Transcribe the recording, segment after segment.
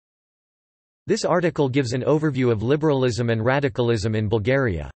This article gives an overview of liberalism and radicalism in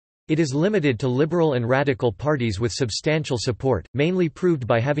Bulgaria. It is limited to liberal and radical parties with substantial support, mainly proved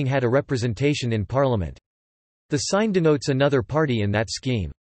by having had a representation in parliament. The sign denotes another party in that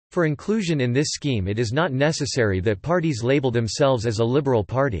scheme. For inclusion in this scheme, it is not necessary that parties label themselves as a liberal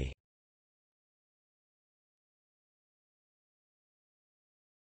party.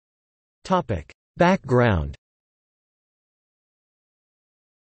 Background.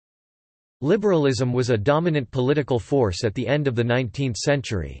 Liberalism was a dominant political force at the end of the 19th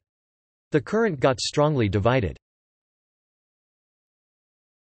century. The current got strongly divided.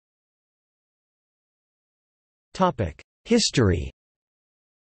 History.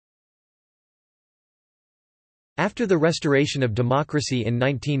 After the restoration of democracy in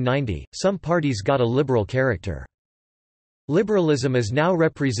 1990, some parties got a liberal character. Liberalism is now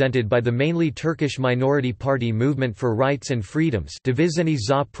represented by the mainly Turkish minority party Movement for Rights and Freedoms Divizeni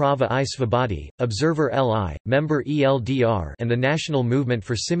za Prava I Svobodi, Observer Li, Member ELDR and the National Movement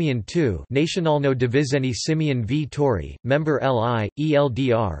for Simeon II Nacionalno Divizeni Simeon v Tori, Member Li,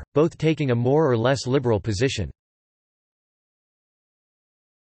 ELDR, both taking a more or less liberal position.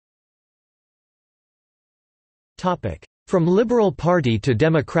 From Liberal Party to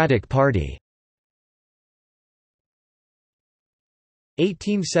Democratic Party.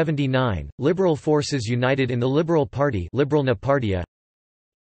 1879 – Liberal forces united in the Liberal Party Liberalna Partia.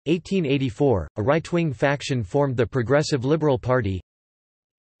 1884 – A right-wing faction formed the Progressive Liberal Party.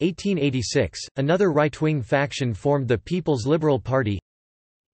 1886 – Another right-wing faction formed the People's Liberal Party.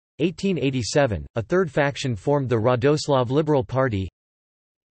 1887 – A third faction formed the Radoslav Liberal Party.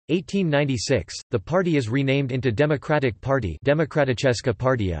 1896 – The party is renamed into Democratic Party Demokraticheska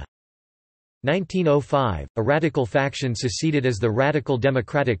Partia. 1905 – A radical faction seceded as the Radical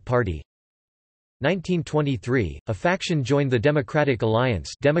Democratic Party. 1923 – A faction joined the Democratic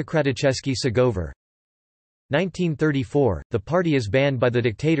Alliance Demokraticheski Sagover. 1934 – The party is banned by the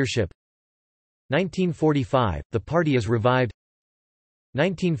dictatorship. 1945 – The party is revived.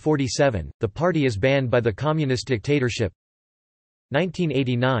 1947 – The party is banned by the communist dictatorship.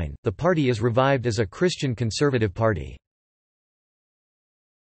 1989 – The party is revived as a Christian conservative party.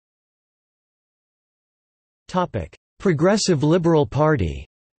 Progressive Liberal Party.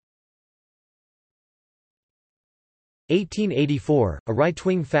 1884 – A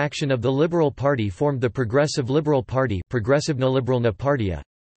right-wing faction of the Liberal Party formed the Progressive Liberal Party Progressivna Liberalna Partia.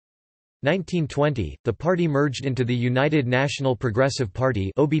 1920 – The party merged into the United National Progressive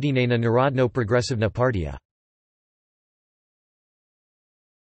Party Objedinjena Narodno Progressivna Partia.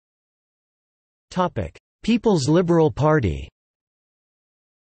 People's Liberal Party.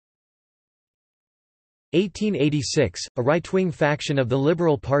 1886 – A right-wing faction of the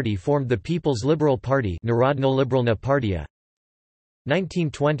Liberal Party formed the People's Liberal Party Narodno Liberalna Partia.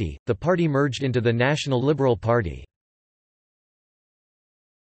 1920 – The party merged into the National Liberal Party.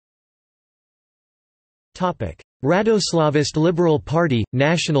 Radoslavist Liberal Party –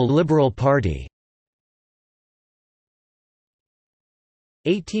 National Liberal Party.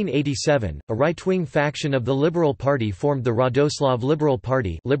 1887 – A right-wing faction of the Liberal Party formed the Radoslav Liberal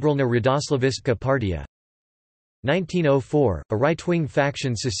Party Liberalna Radoslavistka Partia. 1904 – A right-wing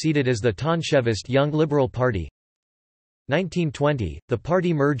faction seceded as the Tonchevist Young Liberal Party. 1920 – The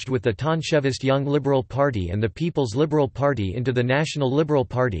party merged with the Tonchevist Young Liberal Party and the People's Liberal Party into the National Liberal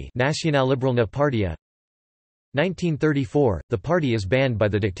Party Nacionalliberalna Partia. 1934 – The party is banned by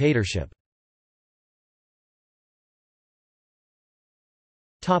the dictatorship.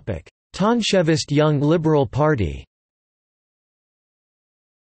 Tonchevist Young Liberal Party.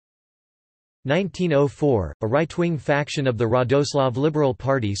 1904 – A right-wing faction of the Radoslav Liberal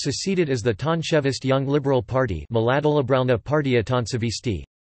Party seceded as the Tonchevist Young Liberal Party Mladoliberalna Partia Tonchevisti.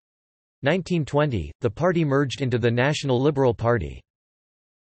 1920 – The party merged into the National Liberal Party.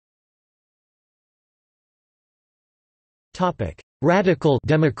 Radical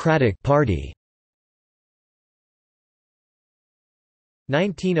Democratic Party.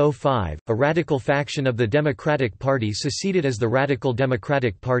 1905 – A radical faction of the Democratic Party seceded as the Radical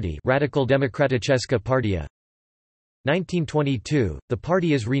Democratic Party Radical Demokraticheska Partia. 1922 – The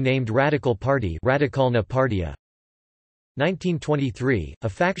party is renamed Radical Party Radikalna Partia. 1923 – A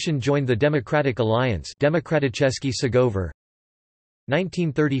faction joined the Democratic Alliance Demokraticheski Sagover.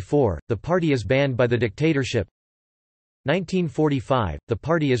 1934 – The party is banned by the dictatorship. 1945 – The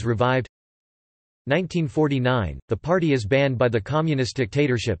party is revived. 1949 – The party is banned by the communist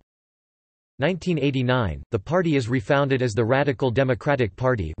dictatorship. 1989 – The party is refounded as the Radical Democratic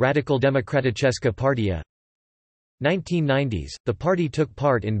Party Radical Demokraticheska Partia. 1990s – The party took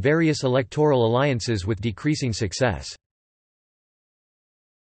part in various electoral alliances with decreasing success.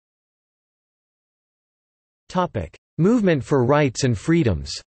 Movement for rights and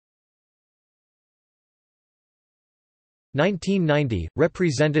freedoms. 1990 –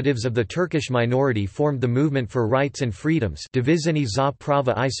 Representatives of the Turkish minority formed the Movement for Rights and Freedoms Divizeni za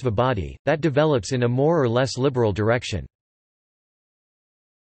Prava I Svobodi, that develops in a more or less liberal direction.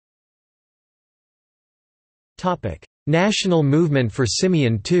 National Movement for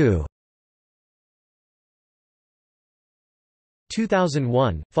Simeon II.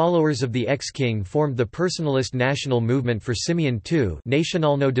 2001 – Followers of the ex-king formed the personalist National Movement for Simeon II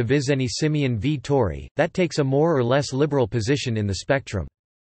Nacionalno Divizeni Simeon v Tori, that takes a more or less liberal position in the spectrum.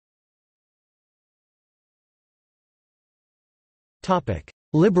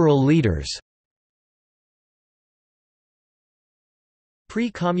 Liberal leaders.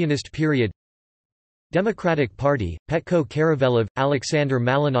 Pre-communist period. Democratic Party, Petko Karavelov, Alexander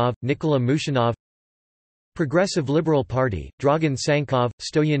Malinov, Nikola Mushanov. Progressive Liberal Party, Dragan Sankov,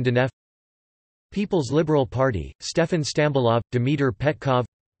 Stoyan Danev. People's Liberal Party, Stefan Stambolov, Dimitar Petkov.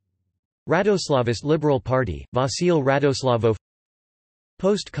 Radoslavist Liberal Party, Vasil Radoslavov.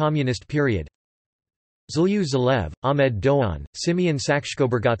 Post-communist period. Zilyu Zalev, Ahmed Doan, Simeon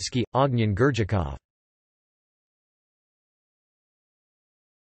Sakshkoburgatsky, Ognan Gurjikov.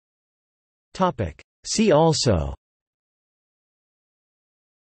 See also: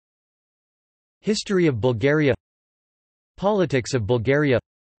 History of Bulgaria, Politics of Bulgaria,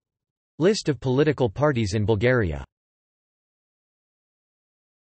 List of political parties in Bulgaria.